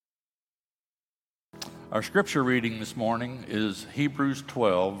Our scripture reading this morning is Hebrews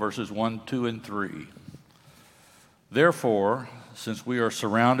 12, verses 1, 2, and 3. Therefore, since we are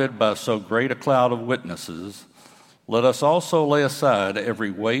surrounded by so great a cloud of witnesses, let us also lay aside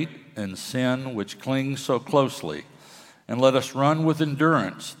every weight and sin which clings so closely, and let us run with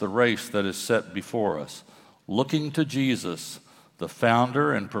endurance the race that is set before us, looking to Jesus, the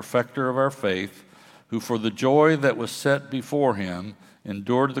founder and perfecter of our faith, who for the joy that was set before him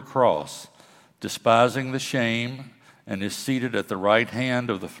endured the cross, despising the shame, and is seated at the right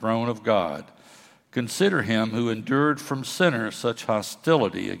hand of the throne of God. Consider him who endured from sinners such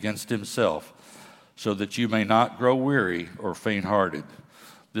hostility against himself, so that you may not grow weary or faint-hearted.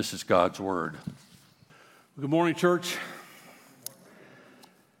 This is God's word. Good morning, church.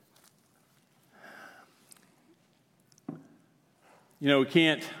 You know,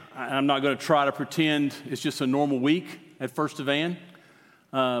 I'm not going to try to pretend it's just a normal week at First Evan,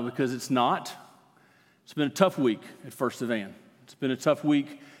 because it's not. It's been a tough week at First Evan. It's been a tough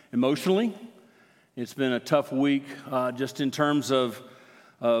week emotionally. It's been a tough week just in terms of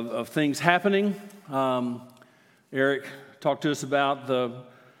things happening. Eric talked to us about the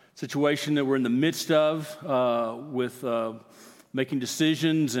situation that we're in the midst of with making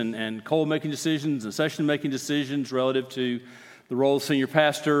decisions and Cole making decisions and Session making decisions relative to the role of senior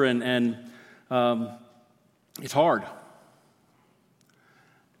pastor, and it's hard.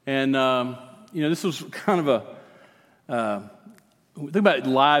 And this was kind of think about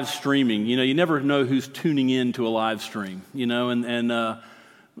live streaming. You never know who's tuning in to a live stream, and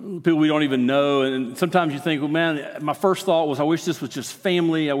people we don't even know. And sometimes you think, well, man, my first thought was, I wish this was just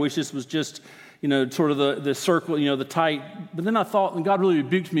family. I wish this was just, sort of the circle, the tight. But then I thought, and God really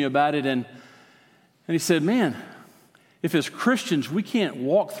rebuked me about it. And he said, man, if as Christians we can't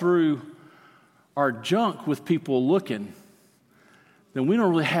walk through our junk with people looking, then we don't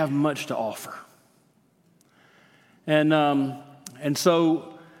really have much to offer. And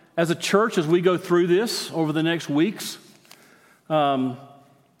so as a church, as we go through this over the next weeks, don't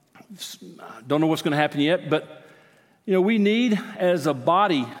know what's going to happen yet, but we need as a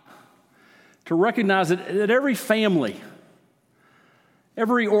body to recognize that every family,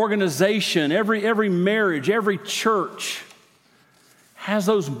 every organization, every marriage, every church has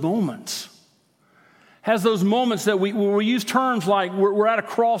those moments. Has those moments that we use terms like we're at a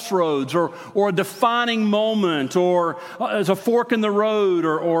crossroads or a defining moment or as a fork in the road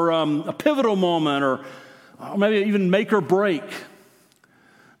or a pivotal moment or maybe even make or break.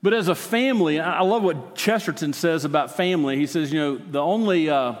 But as a family, I love what Chesterton says about family. He says, the only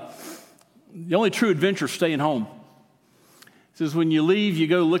true adventure is staying home. He says, when you leave, you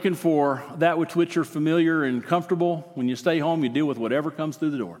go looking for that which you're familiar and comfortable. When you stay home, you deal with whatever comes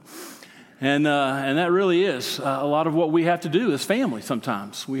through the door. And that really is a lot of what we have to do as family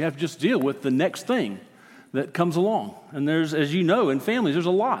sometimes. We have to just deal with the next thing that comes along. And there's, as you know, in families, there's a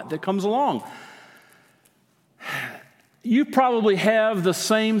lot that comes along. You probably have the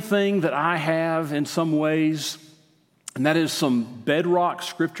same thing that I have in some ways, and that is some bedrock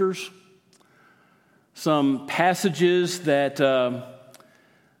scriptures, some passages that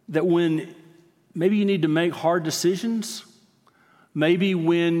when maybe you need to make hard decisions, maybe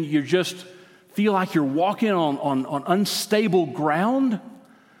when you just feel like you're walking on unstable ground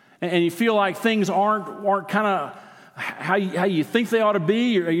and you feel like things aren't kind of how you think they ought to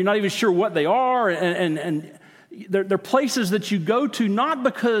be, or you're not even sure what they are, and they're places that you go to not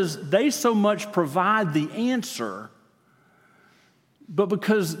because they so much provide the answer, but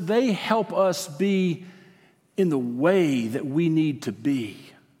because they help us be in the way that we need to be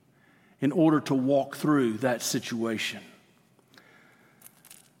in order to walk through that situation.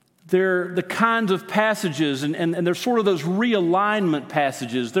 They're the kinds of passages, and they're sort of those realignment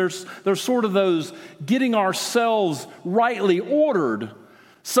passages. There's sort of those getting ourselves rightly ordered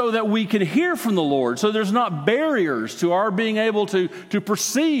so that we can hear from the Lord, so there's not barriers to our being able to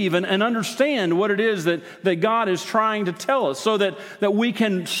perceive and understand what it is that God is trying to tell us, so that we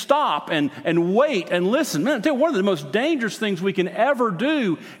can stop and wait and listen. Man, I tell you, one of the most dangerous things we can ever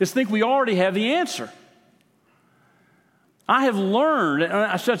do is think we already have the answer. I have learned, and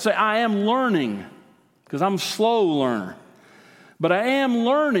I should say I am learning, because I'm a slow learner, but I am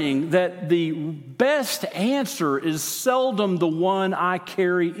learning that the best answer is seldom the one I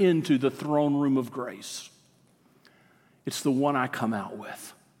carry into the throne room of grace. It's the one I come out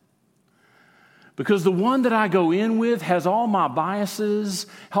with. Because the one that I go in with has all my biases,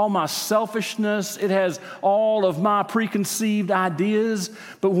 all my selfishness. It has all of my preconceived ideas.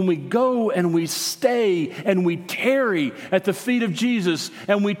 But when we go and we stay and we tarry at the feet of Jesus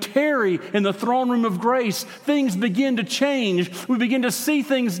and we tarry in the throne room of grace, things begin to change. We begin to see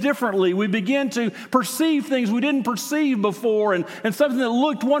things differently. We begin to perceive things we didn't perceive before. And something that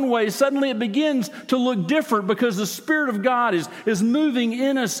looked one way, suddenly it begins to look different because the Spirit of God is moving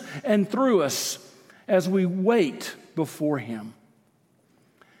in us and through us as we wait before Him.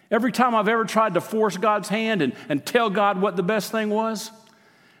 Every time I've ever tried to force God's hand and tell God what the best thing was,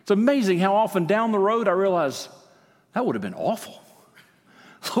 it's amazing how often down the road I realize that would have been awful.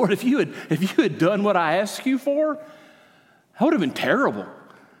 Lord, if you had done what I asked you for, that would have been terrible.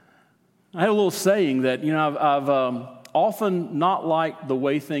 I had a little saying that, I've often not liked the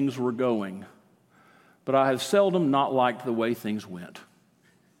way things were going, but I have seldom not liked the way things went.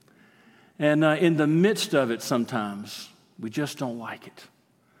 And in the midst of it, sometimes we just don't like it.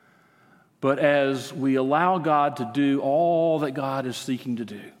 But as we allow God to do all that God is seeking to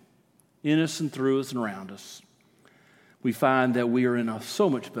do, in us and through us and around us, we find that we are in a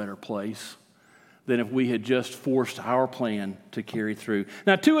so much better place than if we had just forced our plan to carry through.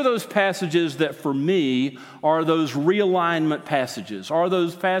 Now, two of those passages that for me are those realignment passages, are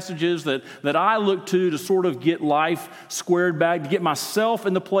those passages that I look to sort of get life squared back, to get myself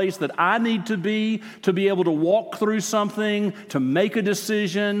in the place that I need to be able to walk through something, to make a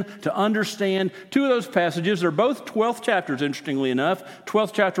decision, to understand. Two of those passages, they're both 12th chapters, interestingly enough,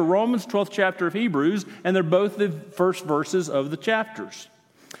 12th chapter of Romans, 12th chapter of Hebrews, and they're both the first verses of the chapters.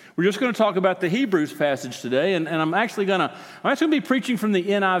 We're just going to talk about the Hebrews passage today, and I'm actually going to be preaching from the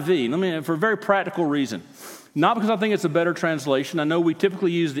NIV. For a very practical reason. Not because I think it's a better translation. I know we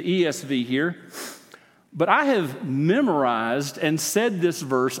typically use the ESV here. But I have memorized and said this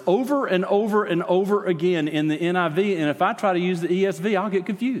verse over and over and over again in the NIV, and if I try to use the ESV, I'll get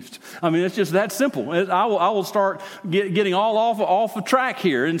confused. It's just that simple. I will start getting all off of track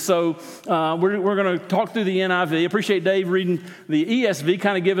here, and so we're going to talk through the NIV. I appreciate Dave reading the ESV,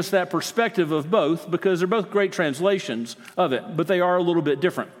 kind of give us that perspective of both, because they're both great translations of it, but they are a little bit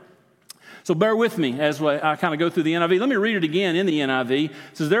different. So bear with me as I kind of go through the NIV. Let me read it again in the NIV. It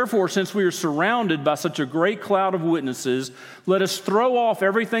says, "Therefore, since we are surrounded by such a great cloud of witnesses, let us throw off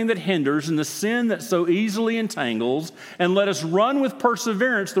everything that hinders and the sin that so easily entangles, and let us run with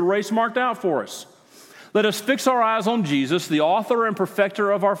perseverance the race marked out for us. Let us fix our eyes on Jesus, the author and perfecter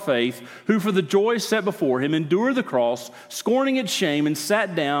of our faith, who for the joy set before him endured the cross, scorning its shame, and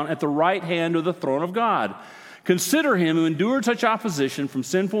sat down at the right hand of the throne of God. Consider him who endured such opposition from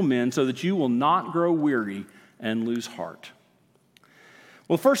sinful men, so that you will not grow weary and lose heart."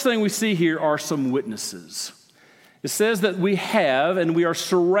 Well, the first thing we see here are some witnesses. It says that we have and we are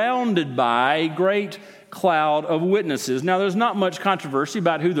surrounded by a great cloud of witnesses. Now, there's not much controversy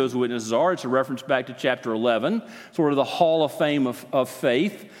about who those witnesses are. It's a reference back to chapter 11, sort of the hall of fame of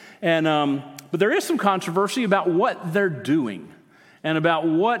faith. But there is some controversy about what they're doing and about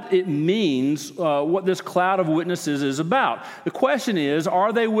what it means, what this cloud of witnesses is about. The question is,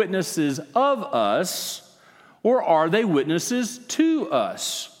 are they witnesses of us, or are they witnesses to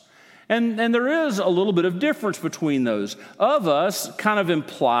us? And there is a little bit of difference between those. Of us, kind of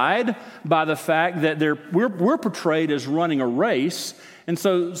implied by the fact that we're portrayed as running a race. And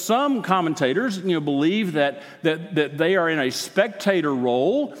so some commentators, believe that they are in a spectator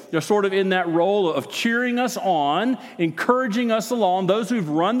role. They're sort of in that role of cheering us on, encouraging us along. Those who've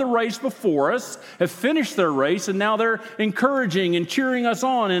run the race before us have finished their race, and now they're encouraging and cheering us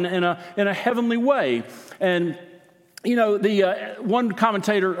on in a heavenly way. And the one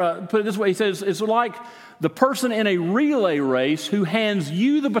commentator put it this way. He says it's like the person in a relay race who hands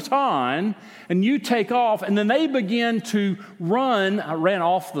you the baton and you take off, and then they begin to run. I ran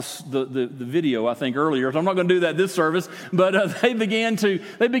off the video, I think, earlier, so I'm not going to do that this service, but they begin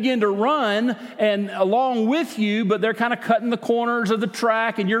to run and along with you, but they're kind of cutting the corners of the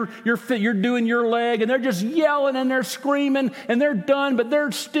track, and you're doing your leg, and they're just yelling and they're screaming, and they're done, but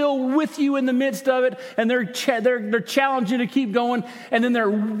they're still with you in the midst of it, and they're challenging you to keep going, and then they're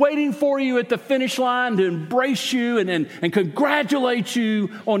waiting for you at the finish line to embrace you and congratulate you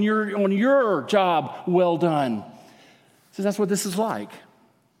on your job well done. So that's what this is like.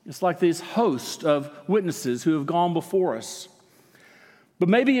 It's like this host of witnesses who have gone before us. But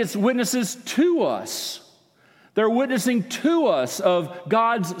maybe it's witnesses to us. They're witnessing to us of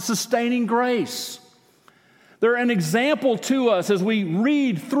God's sustaining grace. They're an example to us as we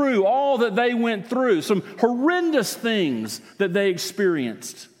read through all that they went through, some horrendous things that they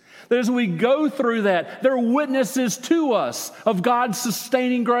experienced. That as we go through that, they're witnesses to us of God's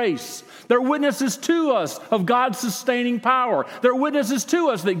sustaining grace. They're witnesses to us of God's sustaining power. They're witnesses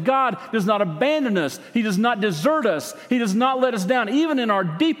to us that God does not abandon us. He does not desert us. He does not let us down, even in our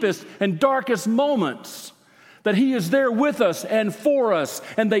deepest and darkest moments. That He is there with us and for us,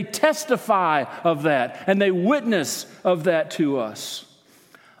 and they testify of that, and they witness of that to us.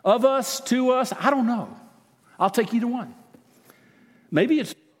 Of us, to us, I don't know. I'll take either one. Maybe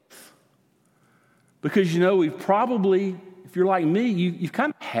it's both. Because, we've probably, if you're like me, you've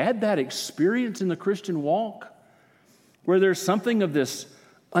kind of had that experience in the Christian walk where there's something of this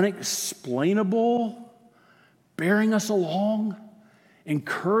unexplainable bearing us along,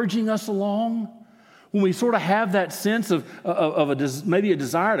 encouraging us along. When we sort of have that sense of maybe a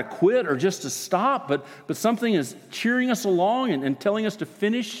desire to quit or just to stop, but something is cheering us along and telling us to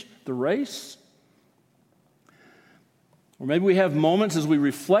finish the race. Or maybe we have moments as we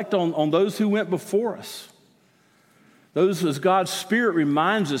reflect on those who went before us. Those as God's Spirit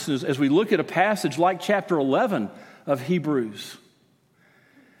reminds us as we look at a passage like chapter 11 of Hebrews.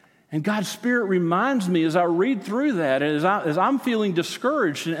 And God's Spirit reminds me as I read through that, and as I'm feeling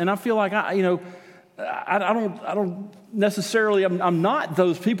discouraged, and I feel like I don't necessarily, I'm not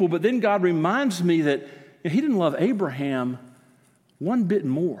those people, but then God reminds me that He didn't love Abraham one bit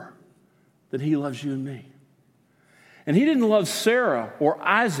more than He loves you and me. And He didn't love Sarah or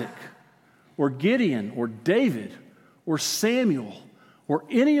Isaac or Gideon or David or Samuel or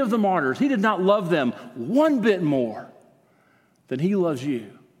any of the martyrs. He did not love them one bit more than He loves you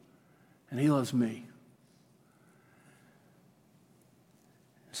and He loves me.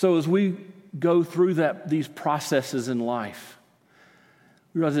 So as we go through these processes in life,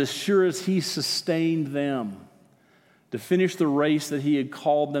 we realize as sure as He sustained them to finish the race that He had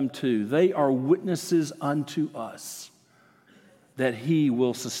called them to, they are witnesses unto us that He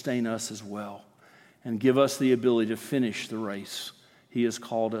will sustain us as well and give us the ability to finish the race He has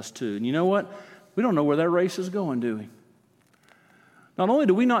called us to. And you know what? We don't know where that race is going, do we? Not only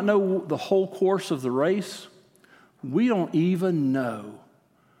do we not know the whole course of the race, we don't even know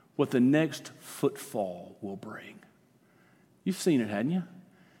what the next footfall will bring. You've seen it, hadn't you?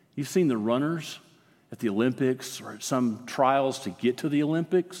 You've seen the runners at the Olympics or at some trials to get to the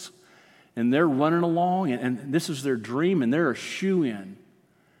Olympics, and they're running along, and this is their dream, and they're a shoe-in,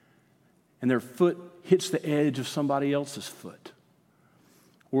 and their foot hits the edge of somebody else's foot,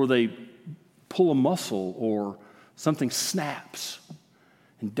 or they pull a muscle, or something snaps,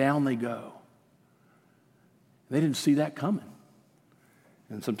 and down they go. They didn't see that coming.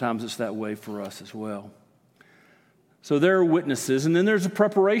 And sometimes it's that way for us as well. So there are witnesses, and then there's a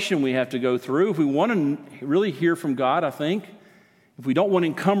preparation we have to go through. If we want to really hear from God, I think, if we don't want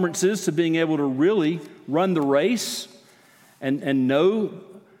encumbrances to being able to really run the race and know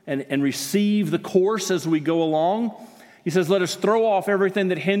and receive the course as we go along, He says, let us throw off everything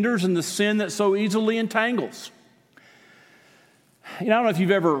that hinders and the sin that so easily entangles. I don't know if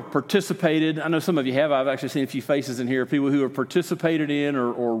you've ever participated. I know some of you have. I've actually seen a few faces in here, people who have participated in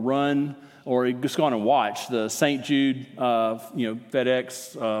or run or just gone and watched the St. Jude,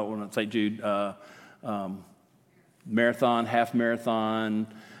 FedEx, or not St. Jude, marathon, half marathon.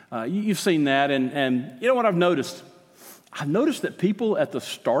 You've seen that. And you know what I've noticed? I've noticed that people at the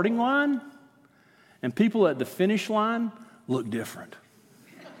starting line and people at the finish line look different.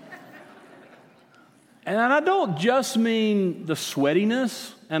 And I don't just mean the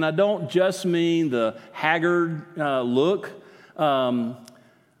sweatiness, and I don't just mean the haggard look.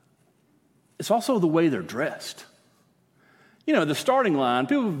 It's also the way they're dressed. The starting line,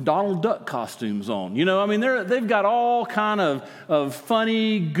 people with Donald Duck costumes on. They've got all kind of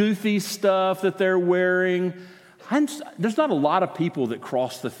funny, goofy stuff that they're wearing. There's not a lot of people that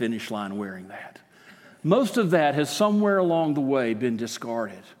cross the finish line wearing that. Most of that has somewhere along the way been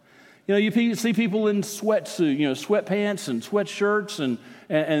discarded. You see people in sweatsuit, sweatpants and sweatshirts,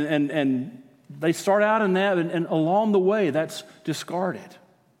 and they start out in that, and along the way, that's discarded.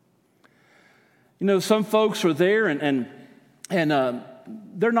 Some folks are there, and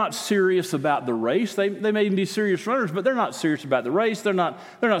they're not serious about the race. They may even be serious runners, but they're not serious about the race. They're not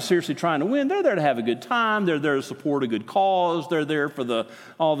seriously trying to win. They're there to have a good time. They're there to support a good cause. They're there for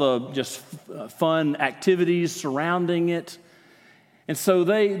all the just fun activities surrounding it. And so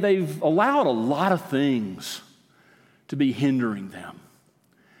they've allowed a lot of things to be hindering them,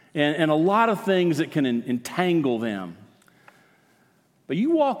 and a lot of things that can entangle them. But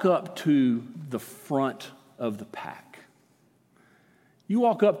you walk up to the front of the pack. You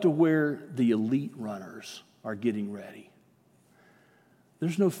walk up to where the elite runners are getting ready.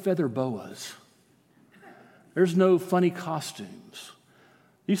 There's no feather boas. There's no funny costumes.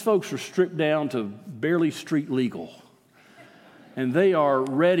 These folks are stripped down to barely street legal. And they are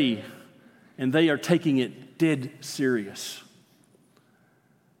ready, and they are taking it dead serious.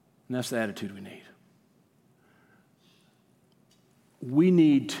 And that's the attitude we need. We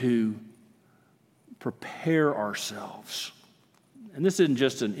need to prepare ourselves. And this isn't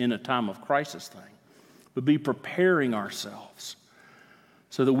just in a time of crisis thing, but be preparing ourselves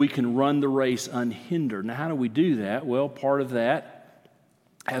so that we can run the race unhindered. Now, how do we do that? Well, part of that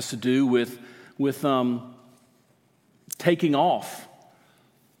has to do with taking off,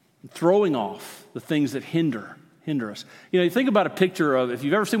 throwing off the things that hinder us. You think about a picture of, if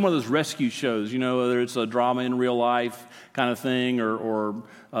you've ever seen one of those rescue shows, whether it's a drama in real life kind of thing or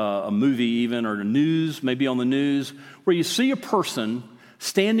a movie even, or the news, maybe on the news, where you see a person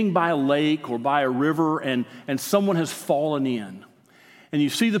standing by a lake or by a river and someone has fallen in. And you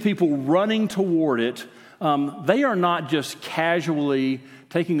see the people running toward it. They are not just casually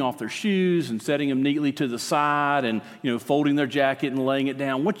taking off their shoes and setting them neatly to the side and folding their jacket and laying it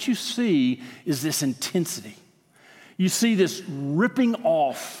down. What you see is this intensity. You see this ripping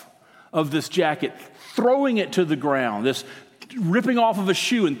off of this jacket, throwing it to the ground, this ripping off of a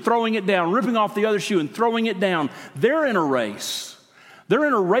shoe and throwing it down, ripping off the other shoe and throwing it down. They're in a race. They're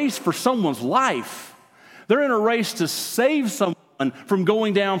in a race for someone's life. They're in a race to save someone from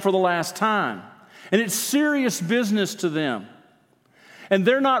going down for the last time. And it's serious business to them. And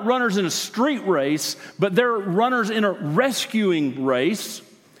they're not runners in a street race, but they're runners in a rescuing race.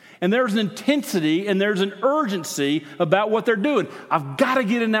 And there's an intensity and there's an urgency about what they're doing. I've got to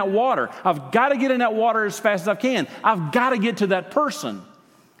get in that water. I've got to get in that water as fast as I can. I've got to get to that person.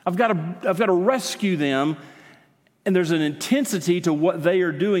 I've got to rescue them. And there's an intensity to what they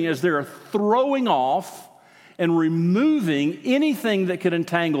are doing as they're throwing off and removing anything that could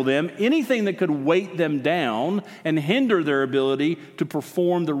entangle them, anything that could weight them down and hinder their ability to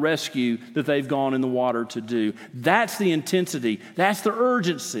perform the rescue that they've gone in the water to do. That's the intensity. That's the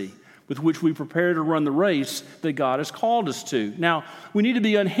urgency with which we prepare to run the race that God has called us to. Now, we need to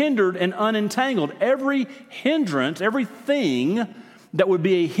be unhindered and unentangled. Every hindrance, everything that would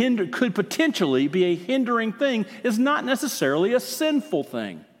be could potentially be a hindering thing is not necessarily a sinful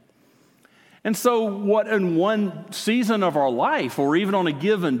thing. And so what in one season of our life or even on a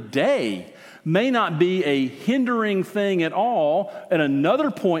given day may not be a hindering thing at all, at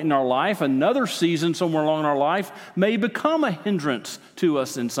another point in our life, another season somewhere along in our life may become a hindrance to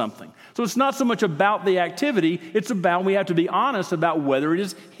us in something. So it's not so much about the activity, it's about we have to be honest about whether it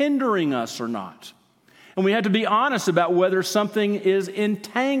is hindering us or not. And we have to be honest about whether something is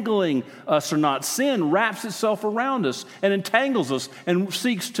entangling us or not. Sin wraps itself around us and entangles us and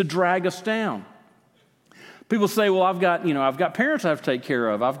seeks to drag us down. People say, well, I've got parents I have to take care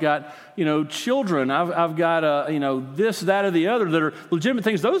of. I've got, children. I've got, this, that, or the other that are legitimate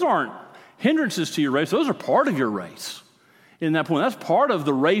things. Those aren't hindrances to your race. Those are part of your race. In that point, that's part of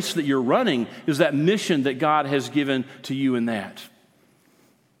the race that you're running, is that mission that God has given to you in that.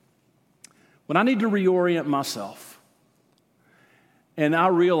 When I need to reorient myself, and I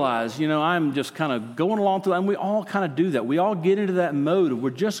realize, I'm just kind of going along through, and we all kind of do that. We all get into that mode of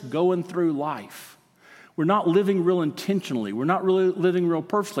we're just going through life. We're not living real intentionally. We're not really living real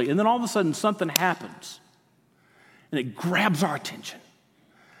purposely. And then all of a sudden something happens, and it grabs our attention.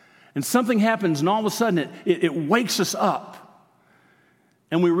 And something happens, and all of a sudden it wakes us up.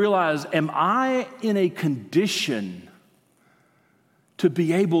 And we realize, am I in a condition to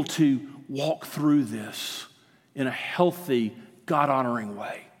be able to walk through this in a healthy, God-honoring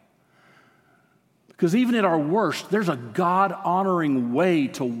way? Because even at our worst, there's a God-honoring way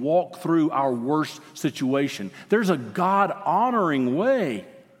to walk through our worst situation. There's a God-honoring way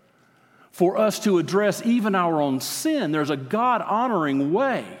for us to address even our own sin. There's a God-honoring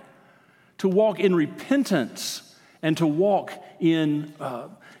way to walk in repentance and to walk in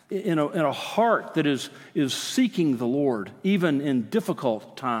a heart that is seeking the Lord, even in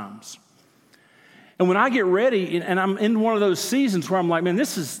difficult times. And when I get ready, and I'm in one of those seasons where I'm like, man,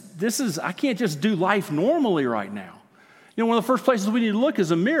 this is, I can't just do life normally right now. One of the first places we need to look is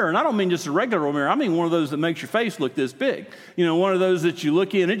a mirror. And I don't mean just a regular old mirror. I mean one of those that makes your face look this big. One of those that you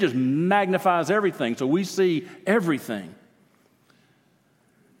look in, it just magnifies everything. So we see everything.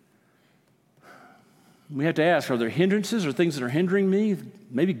 We have to ask, are there hindrances or things that are hindering me?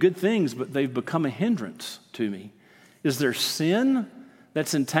 Maybe good things, but they've become a hindrance to me. Is there sin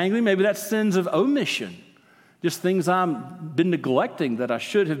that's entangling? Maybe that's sins of omission, just things I've been neglecting that I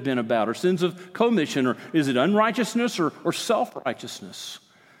should have been about, or sins of commission, or is it unrighteousness or self-righteousness?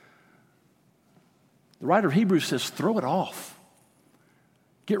 The writer of Hebrews says, throw it off.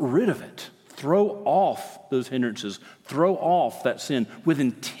 Get rid of it. throw off those hindrances, throw off that sin with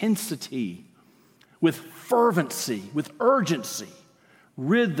intensity, with fervency, with urgency.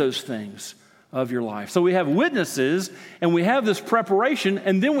 Rid those things of your life. So we have witnesses, and we have this preparation,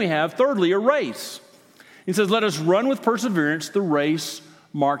 and then we have, thirdly, a race. He says, let us run with perseverance the race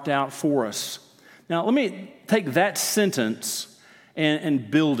marked out for us. Now, let me take that sentence and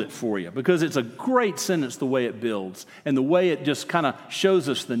build it for you, because it's a great sentence the way it builds and the way it just kind of shows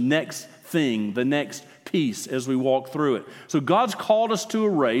us the next thing, the next piece as we walk through it. So God's called us to a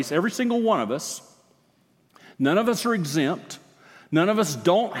race, every single one of us. None of us are exempt. None of us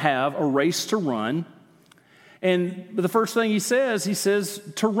don't have a race to run. And the first thing he says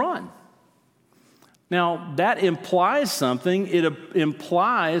to run. Now, that implies something. It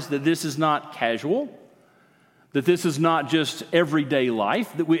implies that this is not casual, that this is not just everyday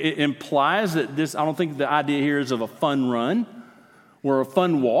life. It implies that this, I don't think the idea here is of a fun run or a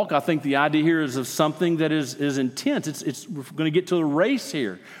fun walk. I think the idea here is of something that is intense. We're going to get to a race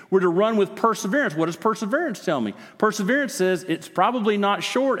here. We're to run with perseverance. What does perseverance tell me? Perseverance says it's probably not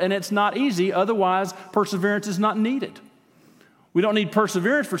short and it's not easy. Otherwise, perseverance is not needed. We don't need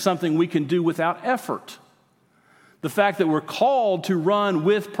perseverance for something we can do without effort. The fact that we're called to run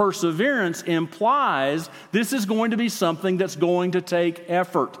with perseverance implies this is going to be something that's going to take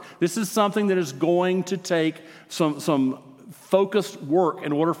effort. This is something that is going to take some focused work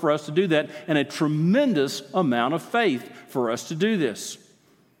in order for us to do that, and a tremendous amount of faith for us to do this.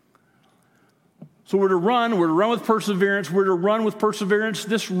 So we're to run with perseverance. We're to run with perseverance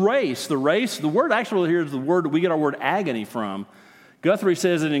this race. The word actually here is the word that we get our word agony from. Guthrie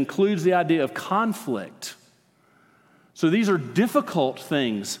says it includes the idea of conflict. So these are difficult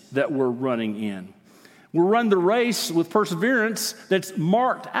things that we're running in. We'll run the race with perseverance that's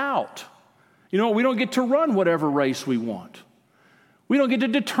marked out. You know, we don't get to run whatever race we want. We don't get to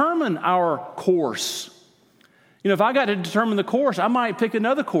determine our course. You know, if I got to determine the course, I might pick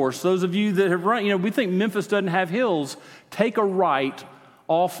another course. Those of you that have run, we think Memphis doesn't have hills. Take a right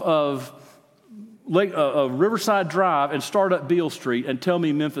off of Riverside Drive and start up Beale Street and tell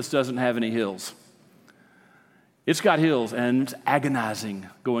me Memphis doesn't have any hills. It's got hills, and it's agonizing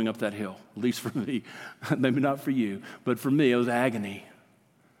going up that hill, at least for me. Maybe not for you, but for me, it was agony.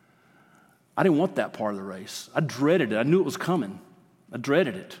 I didn't want that part of the race. I dreaded it. I knew it was coming. I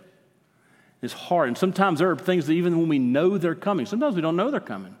dreaded it. It's hard, and sometimes there are things that even when we know they're coming, sometimes we don't know they're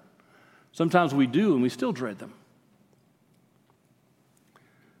coming. Sometimes we do, and we still dread them.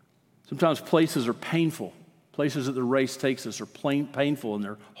 Sometimes places are painful. Places that the race takes us are painful, and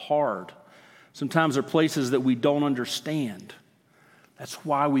they're hard. Sometimes they're places that we don't understand. That's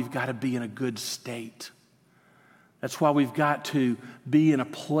why we've got to be in a good state. That's why we've got to be in a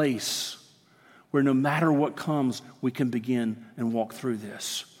place where no matter what comes, we can begin and walk through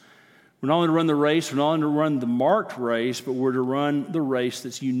this. We're not only to run the race, we're not only to run the marked race, but we're to run the race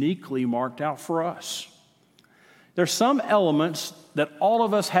that's uniquely marked out for us. There's some elements that all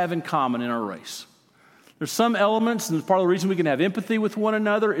of us have in common in our race. There's some elements, and part of the reason we can have empathy with one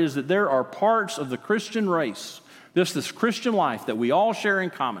another is that there are parts of the Christian race, this Christian life that we all share in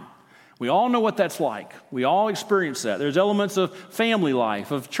common. We all know what that's like. We all experience that. There's elements of family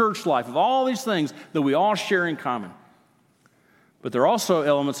life, of church life, of all these things that we all share in common. But there are also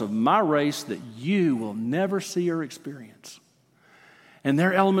elements of my race that you will never see or experience. And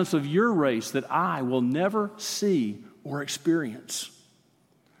there are elements of your race that I will never see or experience.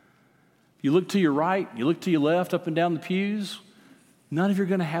 You look to your right, you look to your left, up and down the pews, none of you are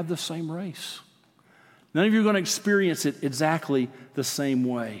going to have the same race. None of you are going to experience it exactly the same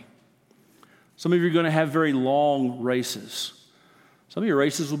way. Some of you are going to have very long races. Some of your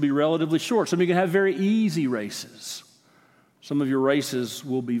races will be relatively short. Some of you can have very easy races. Some of your races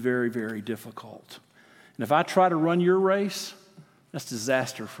will be very, very difficult. And if I try to run your race, that's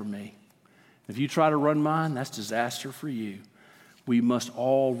disaster for me. If you try to run mine, that's disaster for you. We must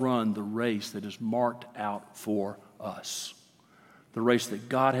all run the race that is marked out for us, the race that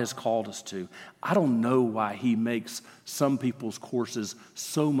God has called us to. I don't know why He makes some people's courses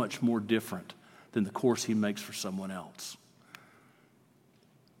so much more different than the course He makes for someone else.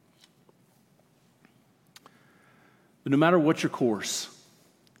 But no matter what your course,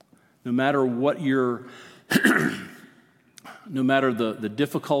 no matter what your, no matter the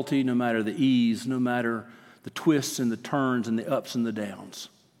difficulty, no matter the ease, no matter the twists and the turns and the ups and the downs,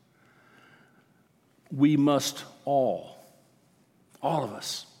 we must all of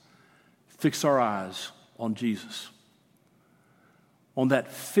us, fix our eyes on Jesus, on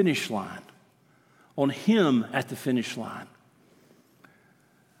that finish line, on Him at the finish line.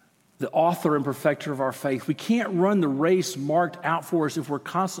 the author and perfecter of our faith. We can't run the race marked out for us if we're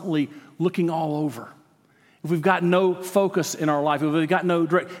constantly looking all over. If we've got no focus in our life, if we've got no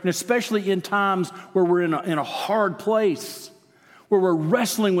direct, and especially in times where we're in a hard place, where we're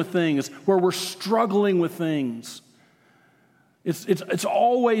wrestling with things, where we're struggling with things. It's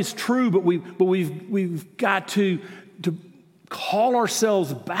always true, but we've got to call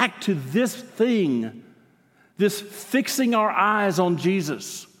ourselves back to this thing, this fixing our eyes on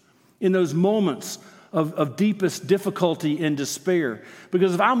Jesus in those moments of deepest difficulty and despair.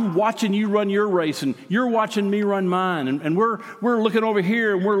 Because if I'm watching you run your race and you're watching me run mine, and we're looking over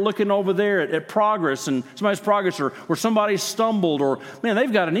here and we're looking over there at progress and somebody's progress, or somebody stumbled, or man,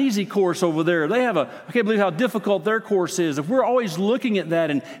 they've got an easy course over there. They have I can't believe how difficult their course is. If we're always looking at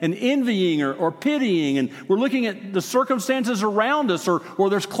that and envying or pitying, and we're looking at the circumstances around us, or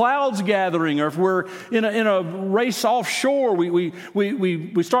there's clouds gathering, or if we're in a race offshore,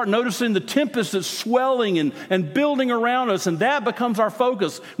 we start noticing the tempest that's swelling and building around us, and that becomes our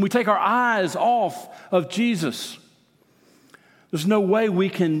focus. And we take our eyes off of Jesus. There's no way we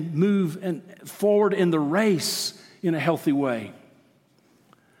can move forward in the race in a healthy way.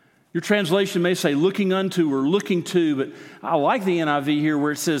 Your translation may say looking unto or looking to, but I like the NIV here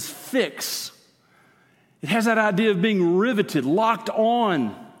where it says fix. It has that idea of being riveted, locked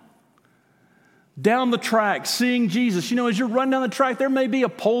on. Down the track, seeing Jesus. You know, as you're running down the track, there may be a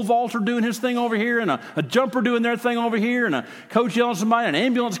pole vaulter doing his thing over here, and a jumper doing their thing over here, and a coach yelling at somebody, an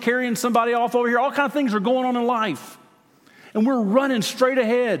ambulance carrying somebody off over here. All kinds of things are going on in life. And we're running straight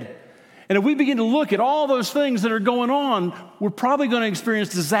ahead. And if we begin to look at all those things that are going on, we're probably going to experience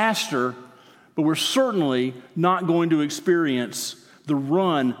disaster, but we're certainly not going to experience the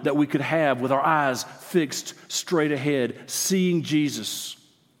run that we could have with our eyes fixed straight ahead, seeing Jesus.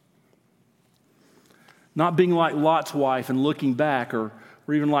 Not being like Lot's wife and looking back, or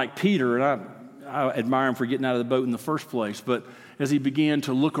even like Peter, and I admire him for getting out of the boat in the first place, but as he began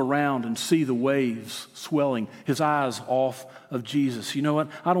to look around and see the waves swelling, his eyes off of Jesus. You know what?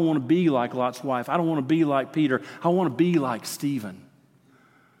 I don't want to be like Lot's wife. I don't want to be like Peter. I want to be like Stephen.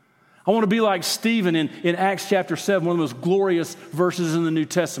 I want to be like Stephen in Acts chapter 7, one of the most glorious verses in the New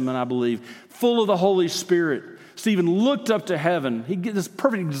Testament, I believe, full of the Holy Spirit. Stephen looked up to heaven. He gets this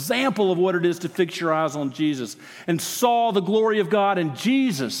perfect example of what it is to fix your eyes on Jesus, and saw the glory of God and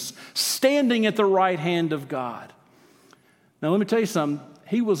Jesus standing at the right hand of God. Now, let me tell you something.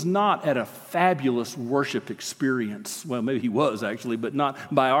 He was not at a fabulous worship experience. Well, maybe he was actually, but not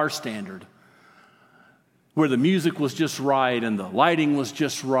by our standard, where the music was just right and the lighting was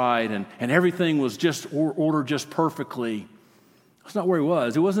just right and everything was just ordered just perfectly. That's not where he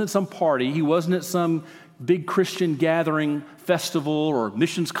was. He wasn't at some party. He wasn't at some big Christian gathering, festival, or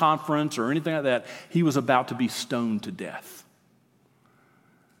missions conference, or anything like that. He was about to be stoned to death.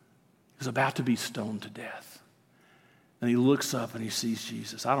 He was about to be stoned to death. And he looks up and he sees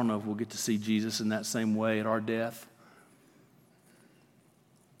Jesus. I don't know if we'll get to see Jesus in that same way at our death.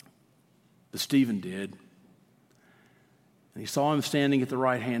 But Stephen did. And he saw him standing at the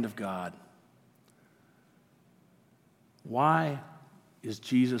right hand of God. Why is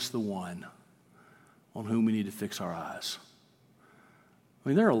Jesus the one on whom we need to fix our eyes? I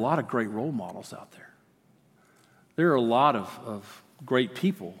mean, there are a lot of great role models out there. There are a lot of great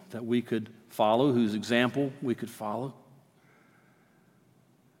people that we could follow, whose example we could follow.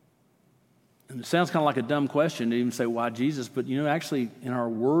 And it sounds kind of like a dumb question to even say, why Jesus? But, you know, actually, in our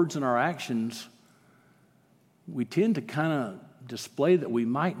words and our actions, we tend to kind of display that we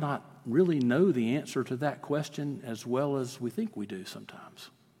might not really know the answer to that question as well as we think we do sometimes.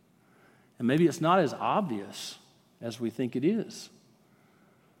 And maybe it's not as obvious as we think it is.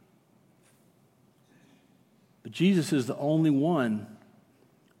 But Jesus is the only one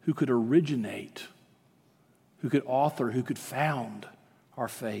who could originate, who could author, who could found our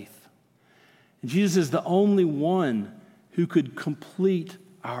faith. And Jesus is the only one who could complete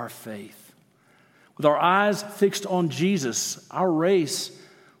our faith. With our eyes fixed on Jesus, our race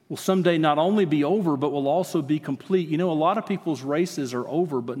will someday not only be over, but will also be complete. You know, a lot of people's races are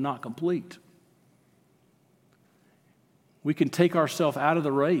over, but not complete. We can take ourselves out of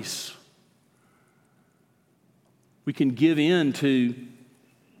the race. We can give in to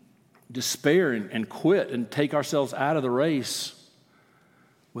despair and quit and take ourselves out of the race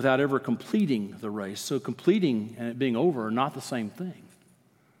without ever completing the race. So completing and it being over are not the same thing.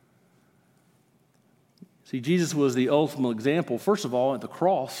 See, Jesus was the ultimate example, first of all, at the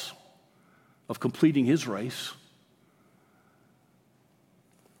cross of completing his race.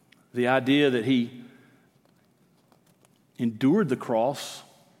 The idea that he endured the cross,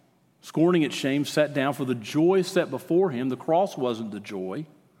 scorning its shame, sat down for the joy set before him. The cross wasn't the joy.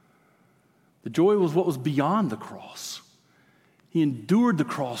 The joy was what was beyond the cross. He endured the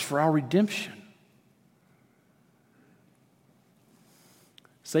cross for our redemption.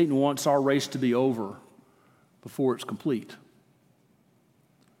 Satan wants our race to be over before it's complete.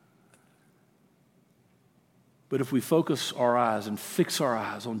 But if we focus our eyes and fix our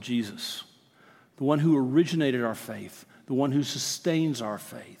eyes on Jesus, the one who originated our faith, the one who sustains our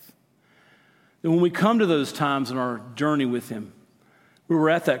faith, then when we come to those times in our journey with him, we were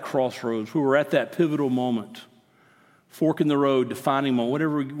at that crossroads, we were at that pivotal moment, fork in the road, defining moment,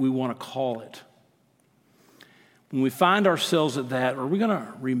 whatever we want to call it. When we find ourselves at that, are we going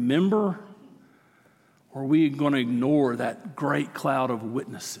to remember, or are we going to ignore that great cloud of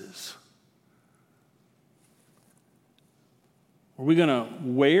witnesses? Are we going to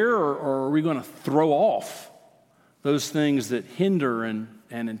wear, or are we going to throw off those things that hinder and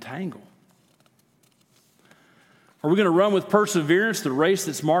entangle? Are we going to run with perseverance the race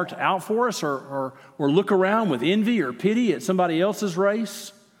that's marked out for us, or look around with envy or pity at somebody else's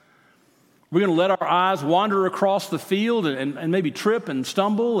race? We're going to let our eyes wander across the field and maybe trip and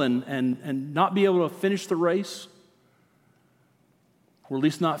stumble and not be able to finish the race, or at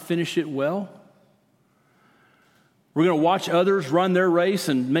least not finish it well. We're going to watch others run their race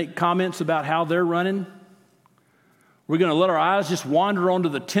and make comments about how they're running. We're going to let our eyes just wander onto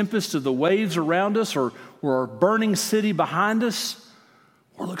the tempest of the waves around us, or a burning city behind us,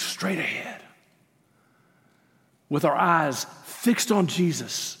 or look straight ahead with our eyes fixed on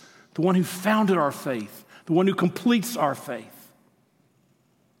Jesus, the one who founded our faith, the one who completes our faith.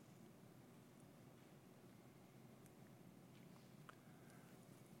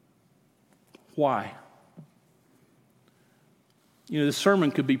 Why? This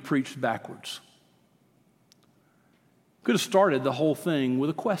sermon could be preached backwards. Could have started the whole thing with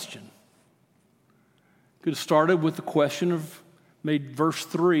a question. Could have started with the question of, made verse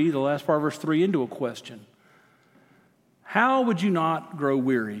 3, the last part of verse 3, into a question. How would you not grow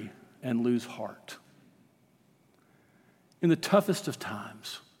weary and lose heart? In the toughest of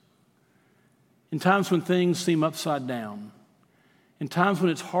times, in times when things seem upside down, in times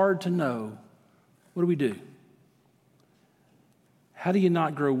when it's hard to know, what do? How do you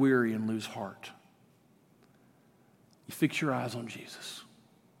not grow weary and lose heart? You fix your eyes on Jesus.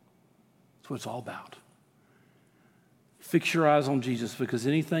 That's what it's all about. Fix your eyes on Jesus, because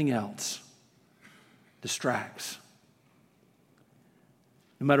anything else distracts.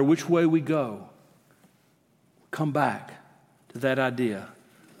 No matter which way we go, come back to that idea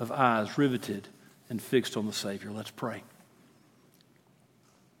of eyes riveted and fixed on the Savior. Let's pray.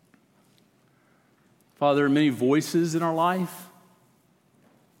 Father, there are many voices in our life.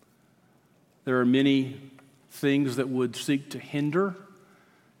 There are many things that would seek to hinder,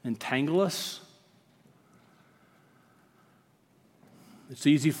 entangle us. It's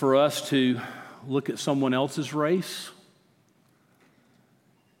easy for us to look at someone else's race.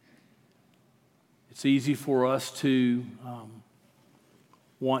 It's easy for us to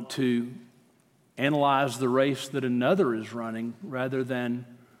want to analyze the race that another is running rather than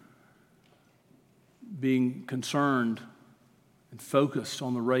being concerned and focused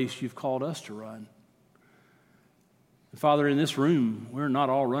on the race you've called us to run. And Father, in this room, we're not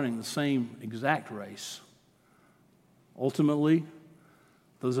all running the same exact race. Ultimately,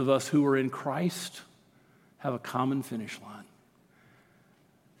 those of us who are in Christ have a common finish line.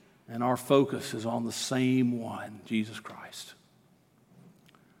 And our focus is on the same one, Jesus Christ.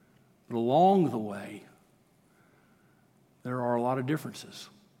 But along the way, there are a lot of differences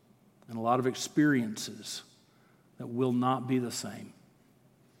and a lot of experiences that will not be the same.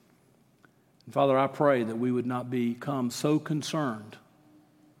 And Father, I pray that we would not become so concerned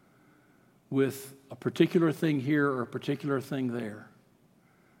with a particular thing here or a particular thing there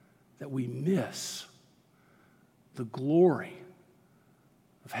that we miss the glory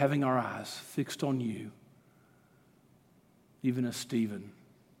of having our eyes fixed on you, even as Stephen,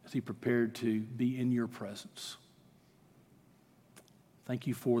 as he prepared to be in your presence. Thank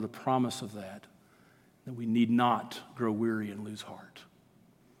you for the promise of that we need not grow weary and lose heart.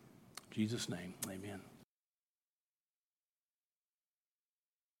 In Jesus' name, amen.